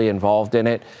actively involved in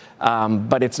it,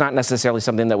 but it's not necessarily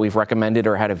something that we've recommended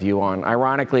or had a view on.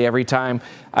 Ironically, every time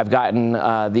I've gotten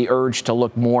the urge to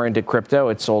look more into crypto,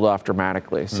 it's sold off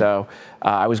dramatically. So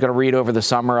I was going to read over the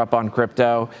summer up on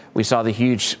crypto. We saw the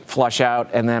huge flush out,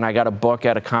 and then I got a book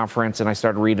at a conference, and I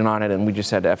started reading on it, and we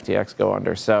just had FTX go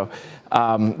under. So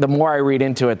the more I read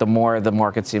into it, the more the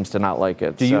market seems to not like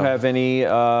it. Do you have any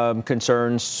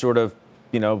concerns, sort of,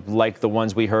 like the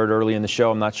ones we heard early in the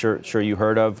show? I'm not sure you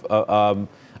heard of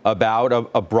about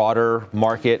a broader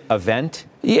market event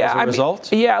as a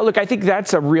result? Look, I think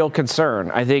that's a real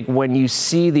concern. I think when you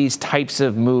see these types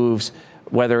of moves,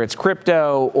 whether it's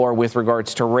crypto or with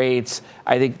regards to rates,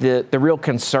 I think the real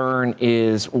concern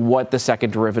is what the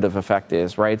second derivative effect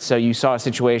is, right? So you saw a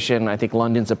situation, I think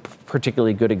London's a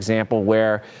particularly good example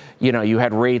where, you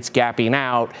had rates gapping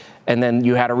out and then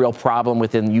you had a real problem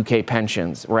within UK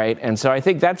pensions, right? And so I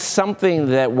think that's something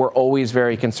that we're always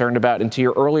very concerned about. And to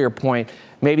your earlier point,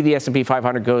 maybe the S&P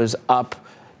 500 goes up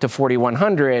to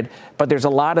 4,100, but there's a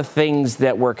lot of things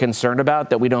that we're concerned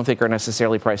about that we don't think are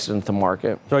necessarily priced into the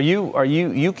market. So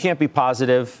you can't be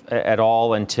positive at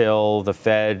all until the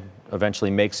Fed eventually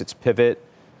makes its pivot.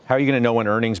 How are you going to know when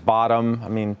earnings bottom? I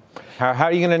mean, how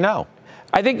are you going to know?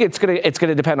 I think it's going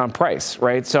to depend on price,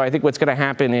 right? So I think what's going to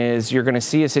happen is you're going to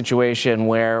see a situation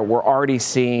where we're already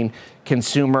seeing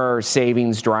consumer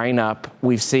savings drying up.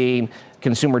 We've seen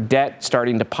consumer debt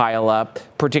starting to pile up,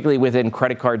 particularly within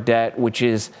credit card debt, which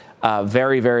is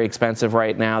very, very expensive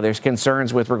right now. There's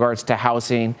concerns with regards to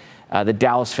housing. The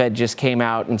Dallas Fed just came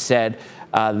out and said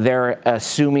they're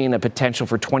assuming a potential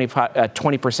for 20%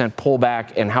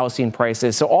 pullback in housing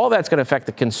prices. So all that's going to affect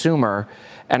the consumer.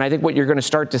 And I think what you're going to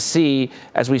start to see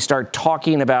as we start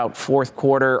talking about fourth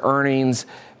quarter earnings,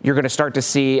 you're going to start to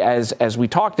see, as we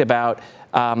talked about,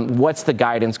 what's the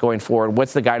guidance going forward?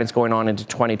 What's the guidance going on into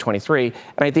 2023? And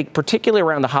I think particularly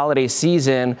around the holiday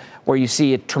season, where you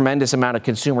see a tremendous amount of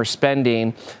consumer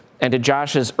spending, And to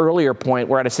Josh's earlier point,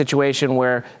 we're at a situation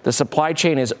where the supply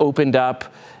chain is opened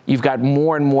up. You've got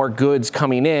more and more goods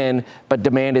coming in, but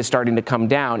demand is starting to come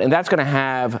down. And that's going to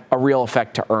have a real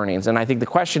effect to earnings. And I think the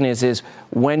question is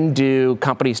when do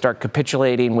companies start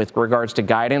capitulating with regards to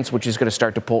guidance, which is going to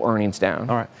start to pull earnings down?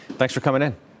 All right. Thanks for coming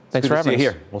in. Thanks for having us. See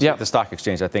you here. We'll see you at the stock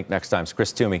exchange, I think, next time. It's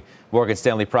Chris Toomey, Morgan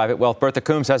Stanley Private Wealth. Bertha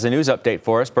Coombs has a news update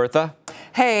for us. Bertha?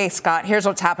 Hey, Scott, here's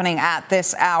what's happening at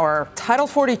this hour. Title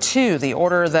 42, the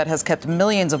order that has kept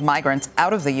millions of migrants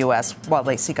out of the U.S. while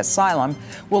they seek asylum,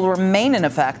 will remain in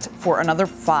effect for another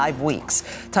 5 weeks.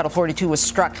 Title 42 was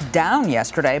struck down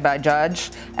yesterday by a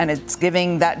judge, and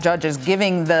that judge is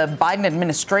giving the Biden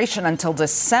administration until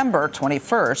December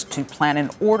 21st to plan an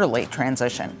orderly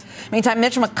transition. Meantime,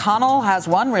 Mitch McConnell has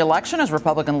won re-election as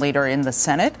Republican leader in the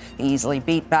Senate. He easily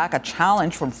beat back a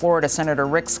challenge from Florida Senator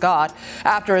Rick Scott.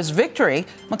 After his victory,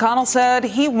 McConnell said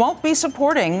he won't be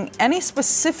supporting any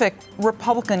specific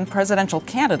Republican presidential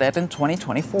candidate in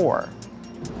 2024.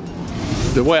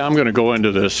 The way I'm going to go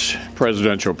into this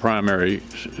presidential primary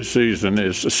season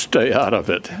is to stay out of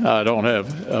it. I don't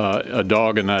have a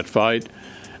dog in that fight.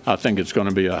 I think it's going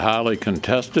to be a highly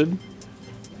contested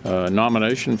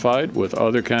nomination fight with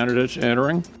other candidates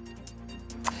entering.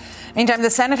 Meantime, the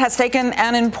Senate has taken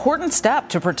an important step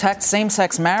to protect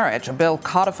same-sex marriage. A bill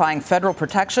codifying federal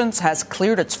protections has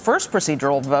cleared its first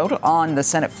procedural vote on the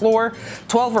Senate floor.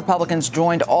 12 Republicans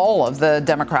joined all of the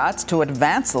Democrats to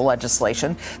advance the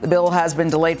legislation. The bill has been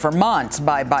delayed for months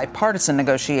by bipartisan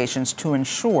negotiations to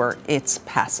ensure its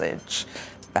passage.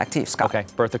 Back to you, Scott. Okay,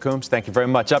 Bertha Coombs, thank you very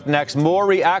much. Up next, more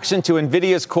reaction to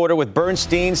Nvidia's quarter with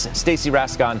Bernstein's Stacy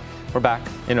Rasgon. We're back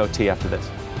in OT after this.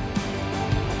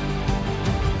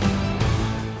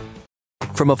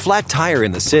 From a flat tire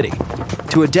in the city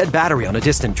to a dead battery on a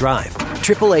distant drive,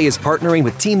 AAA is partnering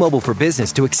with T-Mobile for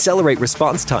Business to accelerate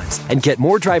response times and get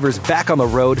more drivers back on the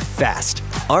road fast.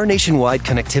 Our nationwide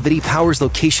connectivity powers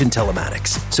location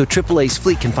telematics, so AAA's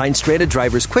fleet can find stranded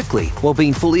drivers quickly while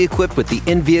being fully equipped with the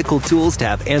in-vehicle tools to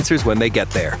have answers when they get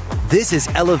there. This is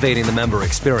elevating the member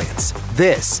experience.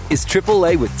 This is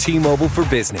AAA with T-Mobile for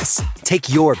Business.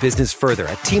 Take your business further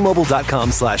at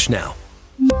T-Mobile.com/now.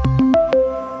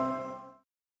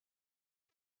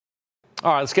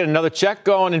 All right, let's get another check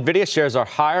going. Nvidia shares are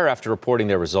higher after reporting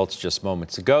their results just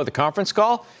moments ago. The conference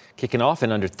call kicking off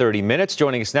in under 30 minutes.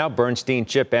 Joining us now, Bernstein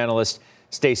chip analyst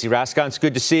Stacy Rasgon. It's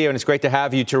good to see you, and it's great to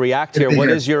have you to react here. What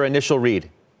is your initial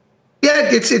read? Yeah,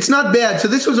 it's not bad. So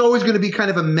this was always going to be kind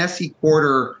of a messy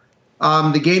quarter.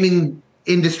 The gaming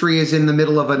industry is in the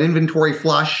middle of an inventory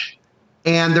flush,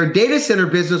 and their data center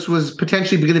business was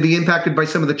potentially going to be impacted by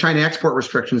some of the China export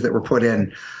restrictions that were put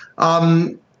in.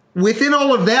 Within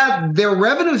all of that, their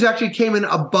revenues actually came in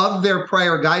above their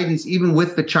prior guidance, even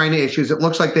with the China issues. It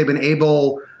looks like they've been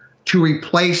able to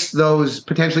replace those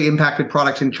potentially impacted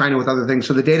products in China with other things.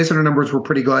 So the data center numbers were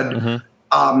pretty good.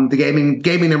 Mm-hmm. The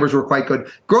gaming numbers were quite good.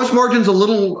 Gross margins a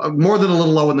little more than a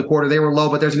little low in the quarter. They were low,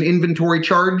 but there's an inventory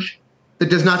charge that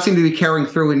does not seem to be carrying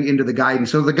through into the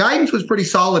guidance. So the guidance was pretty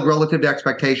solid relative to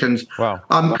expectations. Wow.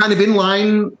 Kind of in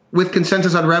line with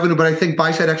consensus on revenue, but I think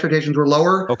buy-side expectations were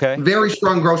lower. Okay. Very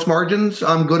strong gross margins.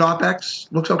 Good OpEx.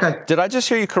 Looks okay. Did I just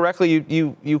hear you correctly?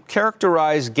 You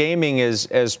characterize gaming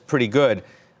as pretty good.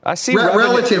 I see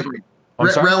relatively.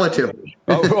 Relatively.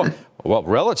 Well,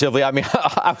 relatively. I mean,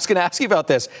 I was going to ask you about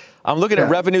this. I'm looking at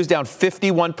revenues down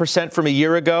 51% from a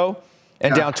year ago.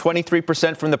 And down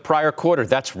 23% from the prior quarter.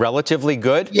 That's relatively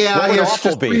good. Yeah, what would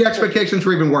awful be? The expectations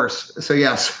were even worse. So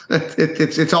yes,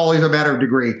 it's always a matter of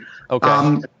degree.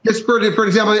 Okay. Just for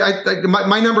example,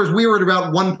 my numbers, we were at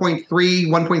about 1.3,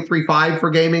 1.35 for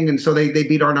gaming, and so they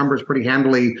beat our numbers pretty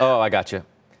handily. Oh, I got you.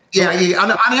 Yeah, on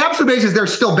an absolute basis, they're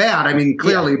still bad. I mean,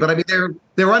 clearly, but I mean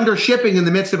they're under shipping in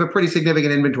the midst of a pretty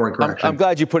significant inventory correction. I'm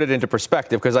glad you put it into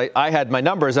perspective because I had my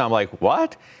numbers and I'm like,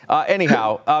 what?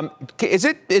 Anyhow, is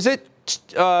it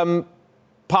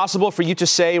possible for you to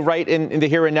say right in the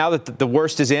here and now that the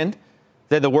worst is in?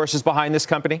 That the worst is behind this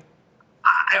company?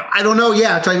 I don't know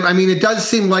yet. I mean, it does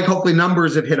seem like hopefully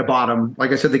numbers have hit a bottom.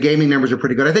 Like I said, the gaming numbers are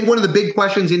pretty good. I think one of the big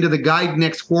questions into the guide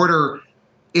next quarter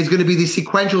is going to be the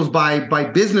sequentials by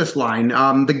business line.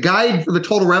 The guide for the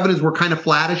total revenues were kind of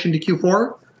flattish into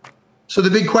Q4. So the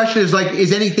big question is, like,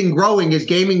 is anything growing? Is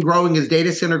gaming growing? Is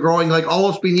data center growing? Like, all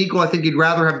else being equal, I think you'd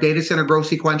rather have data center grow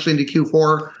sequentially into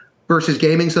Q4 versus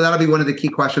gaming. So that'll be one of the key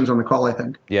questions on the call, I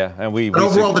think. Yeah, and but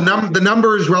overall, the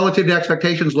numbers relative to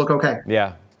expectations look okay.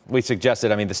 Yeah, we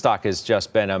suggested. I mean, the stock has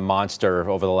just been a monster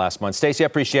over the last month. Stacey, I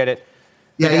appreciate it.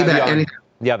 Yeah, you bet.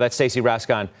 Yeah, that's Stacy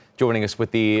Rasgon joining us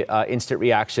with the instant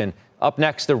reaction. Up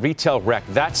next, the retail wreck.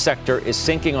 That sector is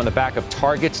sinking on the back of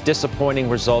Target's disappointing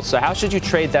results. So how should you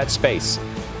trade that space?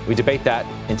 We debate that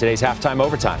in today's Halftime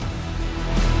Overtime.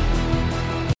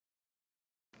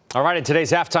 All right, in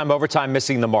today's Halftime Overtime,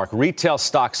 missing the mark. Retail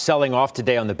stocks selling off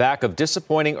today on the back of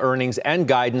disappointing earnings and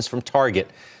guidance from Target.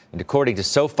 And according to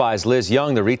SoFi's Liz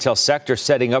Young, the retail sector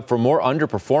setting up for more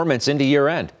underperformance into year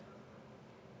end.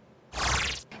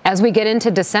 As we get into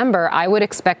December, I would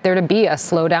expect there to be a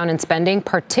slowdown in spending,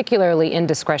 particularly in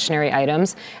discretionary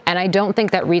items. And I don't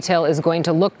think that retail is going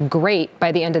to look great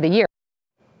by the end of the year.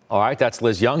 All right, that's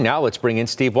Liz Young. Now let's bring in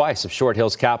Steve Weiss of Short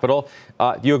Hills Capital.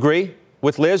 Do you agree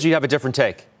with Liz or you have a different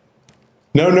take?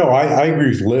 No, I agree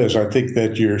with Liz. I think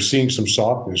that you're seeing some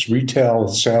softness. Retail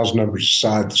sales numbers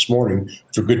aside this morning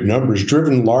for good numbers,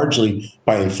 driven largely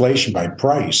by inflation, by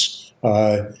price.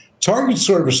 Target's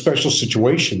sort of a special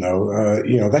situation, though.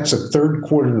 That's the third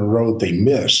quarter in a row they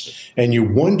missed. And you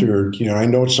wonder, I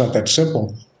know it's not that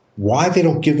simple, why they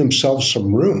don't give themselves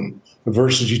some room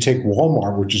versus you take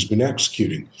Walmart, which has been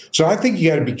executing. So I think you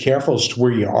got to be careful as to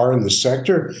where you are in the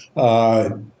sector.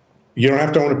 You don't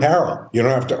have to own apparel. You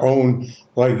don't have to own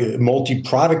like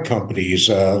multi-product companies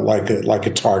like a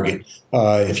Target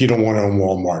if you don't want to own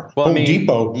Walmart. Well, Home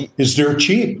Depot is dirt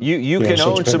cheap. You can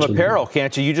own some apparel,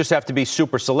 can't you? You just have to be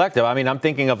super selective. I mean, I'm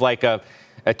thinking of like a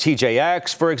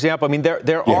TJX, for example. I mean,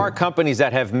 there are companies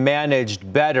that have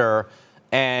managed better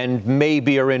and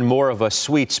maybe are in more of a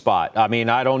sweet spot. I mean,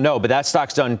 I don't know, but that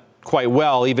stock's done quite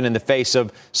well, even in the face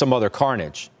of some other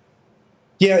carnage.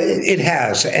 Yeah, it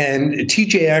has. And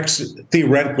TJX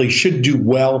theoretically should do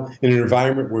well in an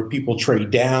environment where people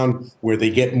trade down, where they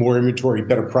get more inventory,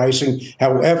 better pricing.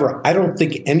 However, I don't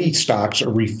think any stocks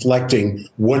are reflecting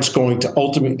what's going to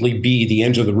ultimately be the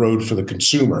end of the road for the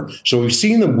consumer. So we've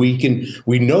seen them weaken.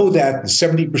 We know that the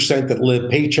 70% that live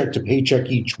paycheck to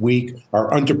paycheck each week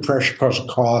are under pressure because of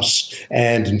costs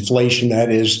and inflation,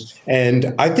 that is.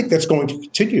 And I think that's going to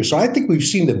continue. So I think we've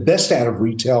seen the best out of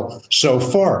retail so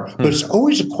far. But it's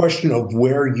always a question of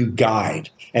where you guide.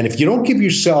 And if you don't give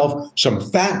yourself some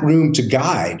fat room to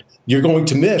guide, you're going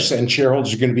to miss and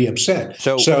shareholders are going to be upset.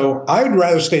 So I would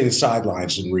rather stay in the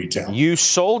sidelines than retail. You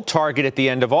sold Target at the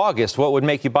end of August. What would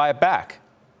make you buy it back?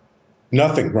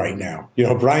 Nothing right now.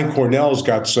 Brian Cornell's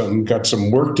got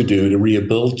some work to do to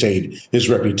rehabilitate his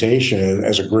reputation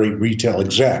as a great retail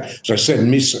exec. So I said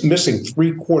missing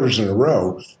 3 quarters in a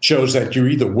row shows that you're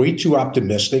either way too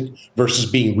optimistic versus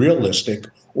being realistic,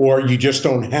 or you just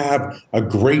don't have a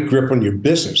great grip on your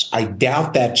business. I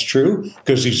doubt that's true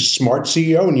because he's a smart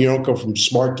CEO and you don't go from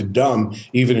smart to dumb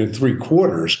even in 3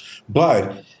 quarters.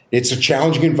 But it's a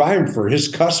challenging environment for his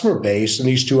customer base, and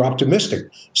he's too optimistic.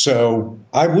 So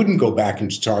I wouldn't go back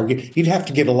into Target. He'd have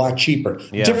to get a lot cheaper.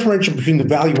 Yeah. Differential between the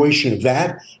valuation of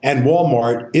that and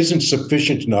Walmart isn't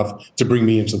sufficient enough to bring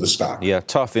me into the stock. Yeah,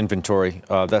 tough inventory,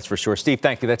 that's for sure. Steve,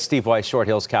 thank you. That's Steve Weiss, Short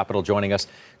Hills Capital, joining us.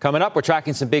 Coming up, we're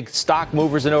tracking some big stock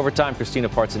movers in overtime. Christina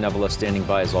Partsinevelos standing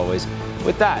by, as always.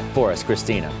 With that, for us,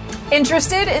 Christina.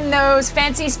 Interested in those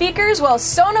fancy speakers? Well,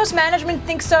 Sonos management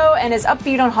thinks so and is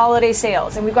upbeat on holiday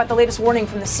sales. And we've got the latest warning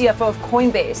from the CFO of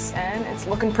Coinbase, and it's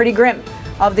looking pretty grim.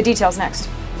 I'll have the details next.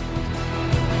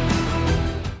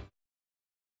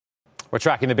 We're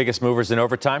tracking the biggest movers in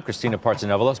overtime. Christina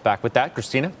Partsinevelos back with that.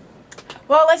 Christina?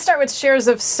 Well, let's start with shares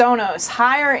of Sonos.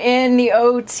 Higher in the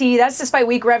OT. That's despite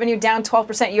weak revenue, down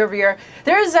 12% year over year.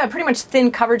 There is pretty much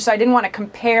thin coverage, so I didn't want to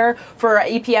compare for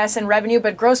EPS and revenue,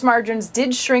 but gross margins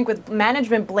did shrink with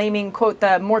management blaming, quote,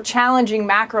 the more challenging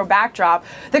macro backdrop.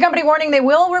 The company warning they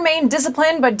will remain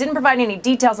disciplined, but didn't provide any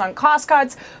details on cost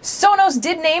cuts. Sonos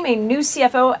did name a new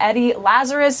CFO, Eddie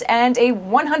Lazarus, and a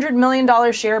 $100 million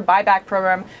share buyback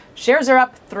program. Shares are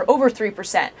up over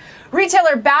 3%.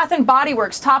 Retailer Bath & Body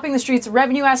Works topping the street's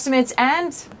revenue estimates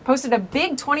and posted a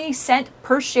big 20-cent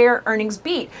per share earnings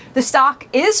beat. The stock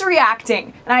is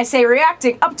reacting, and I say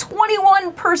reacting, up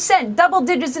 21%, double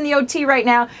digits in the OT right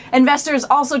now. Investors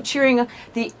also cheering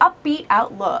the upbeat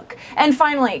outlook. And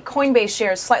finally, Coinbase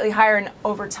shares slightly higher in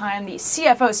overtime. The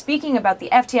CFO speaking about the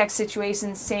FTX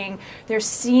situation, saying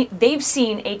they've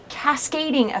seen a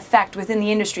cascading effect within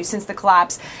the industry since the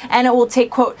collapse, and it will take,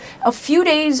 quote, a few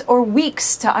days or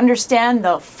weeks to understand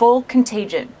the full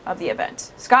contagion of the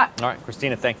event. Scott. All right,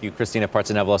 Christina, thank you. Christina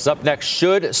Partsinevelos. Up next,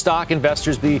 should stock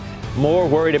investors be more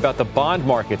worried about the bond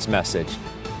market's message?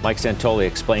 Mike Santoli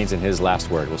explains in his last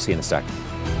word. We'll see you in a second.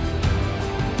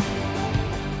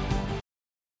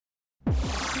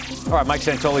 All right, Mike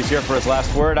Santoli's here for his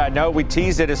last word. I know we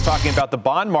teased it as talking about the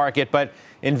bond market, but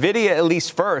Nvidia, at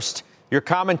least first, your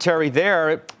commentary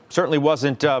there certainly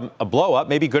wasn't a blow up,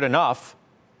 maybe good enough.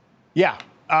 Yeah.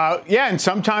 And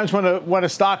sometimes when a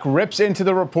stock rips into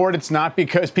the report, it's not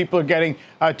because people are getting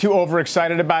too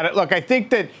overexcited about it. Look, I think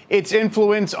that its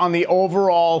influence on the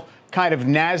overall kind of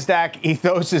NASDAQ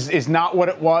ethos is not what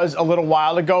it was a little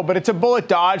while ago, but it's a bullet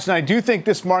dodge. And I do think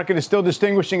this market is still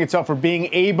distinguishing itself for being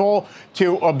able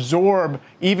to absorb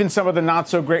even some of the not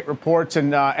so great reports and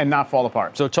not fall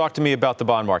apart. So talk to me about the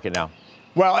bond market now.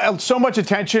 Well, so much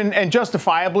attention, and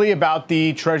justifiably, about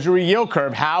the Treasury yield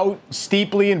curve, how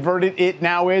steeply inverted it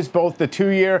now is, both the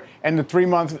 2-year and the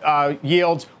 3-month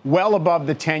yields well above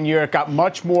the 10-year. It got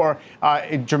much more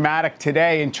dramatic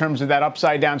today in terms of that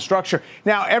upside-down structure.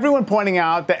 Now, everyone pointing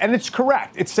out that, and it's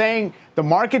correct, it's saying the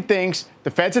market thinks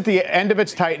the Fed's at the end of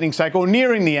its tightening cycle,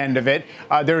 nearing the end of it.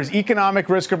 There is economic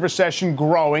risk of recession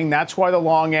growing. That's why the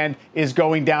long end is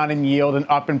going down in yield and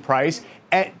up in price.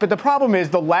 But the problem is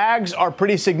the lags are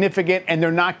pretty significant and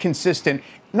they're not consistent.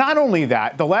 Not only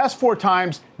that, the last 4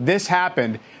 times this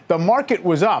happened, the market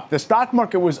was up. The stock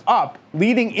market was up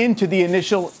leading into the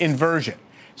initial inversion.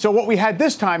 So what we had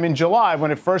this time in July,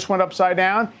 when it first went upside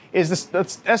down, is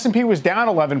the S&P was down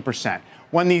 11%.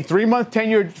 When the 3-month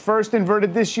 10-year first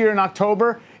inverted this year in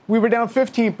October, we were down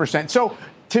 15%. So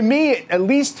to me, it at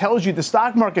least tells you the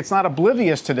stock market's not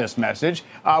oblivious to this message.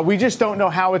 We just don't know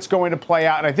how it's going to play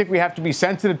out. And I think we have to be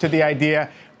sensitive to the idea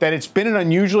that it's been an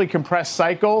unusually compressed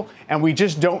cycle, and we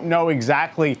just don't know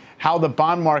exactly how the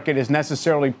bond market is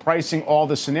necessarily pricing all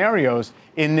the scenarios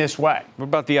in this way. What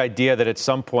about the idea that at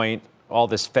some point all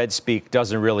this Fed speak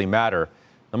doesn't really matter?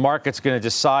 The market's going to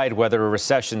decide whether a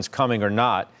recession's coming or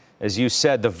not. As you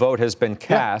said, the vote has been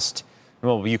cast. Yeah.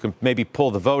 Well, you can maybe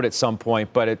pull the vote at some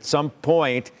point, but at some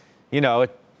point, you know,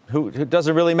 it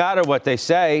doesn't really matter what they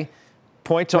say.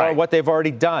 Point to what they've already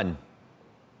done.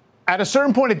 At a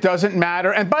certain point, it doesn't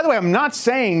matter. And by the way, I'm not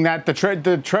saying that the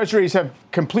treasuries have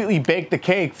completely baked the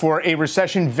cake for a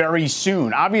recession very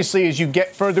soon. Obviously, as you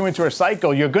get further into a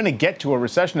cycle, you're going to get to a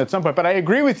recession at some point. But I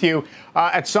agree with you.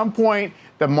 At some point,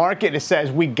 the market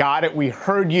says, we got it, we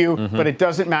heard you, but it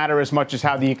doesn't matter as much as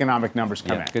how the economic numbers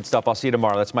come in. Good stuff. I'll see you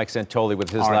tomorrow. That's Mike Santoli with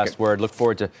his last word. Look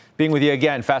forward to being with you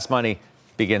again. Fast Money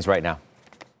begins right now.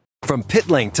 From pit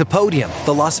lane to podium,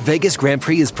 the Las Vegas Grand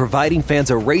Prix is providing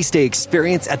fans a race day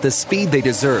experience at the speed they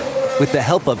deserve. With the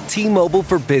help of T-Mobile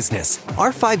for Business,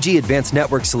 our 5G advanced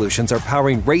network solutions are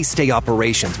powering race day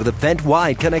operations with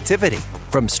event-wide connectivity.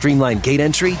 From streamlined gate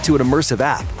entry to an immersive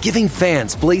app, giving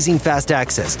fans blazing fast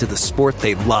access to the sport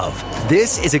they love.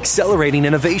 This is accelerating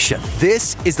innovation.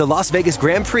 This is the Las Vegas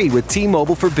Grand Prix with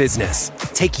T-Mobile for Business.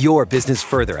 Take your business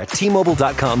further at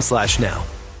T-Mobile.com/now.